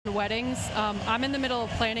weddings. I'm in the middle of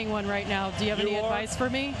planning one right now. Do you have any advice for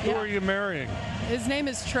me? Who are you marrying? His name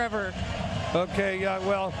is Trevor. Okay, yeah,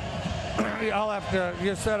 well, I'll have to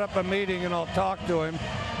just set up a meeting and I'll talk to him.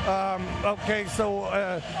 Okay,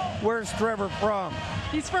 so where's Trevor from?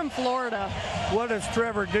 He's from Florida. What does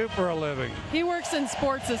Trevor do for a living? He works in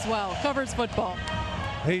sports as well, covers football.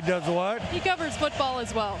 He does what? He covers football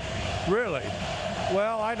as well. Really?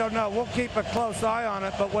 Well, I don't know. We'll keep a close eye on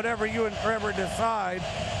it, but whatever you and Trevor decide,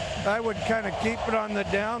 I would kind of keep it on the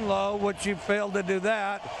down low, which you failed to do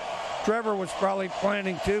that. Trevor was probably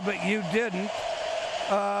planning to, but you didn't.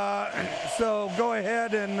 So go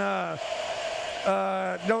ahead and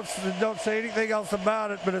don't say anything else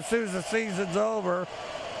about it, but as soon as the season's over,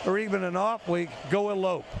 or even an off week, go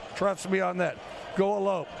elope. Trust me on that. Go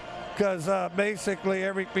elope. Because basically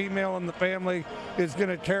every female in the family is going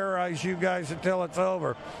to terrorize you guys until it's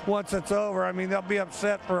over. Once it's over, I mean, they'll be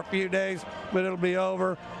upset for a few days, but it'll be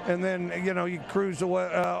over. And then, you know, you cruise away,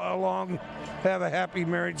 along, have a happy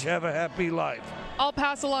marriage, have a happy life. I'll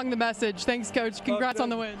pass along the message. Thanks, Coach. Congrats on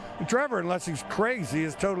the win. Trevor, unless he's crazy,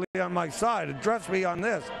 is totally on my side. And trust me on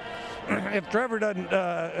this. If Trevor doesn't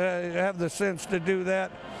have the sense to do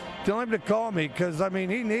that, tell him to call me, because, I mean,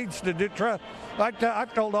 he needs to do.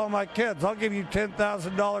 I've told all my kids, I'll give you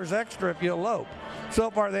 $10,000 extra if you elope. So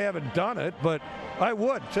far, they haven't done it, but I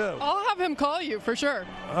would, too. I'll have him call you for sure.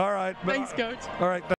 All right. Thanks, Coach. All right.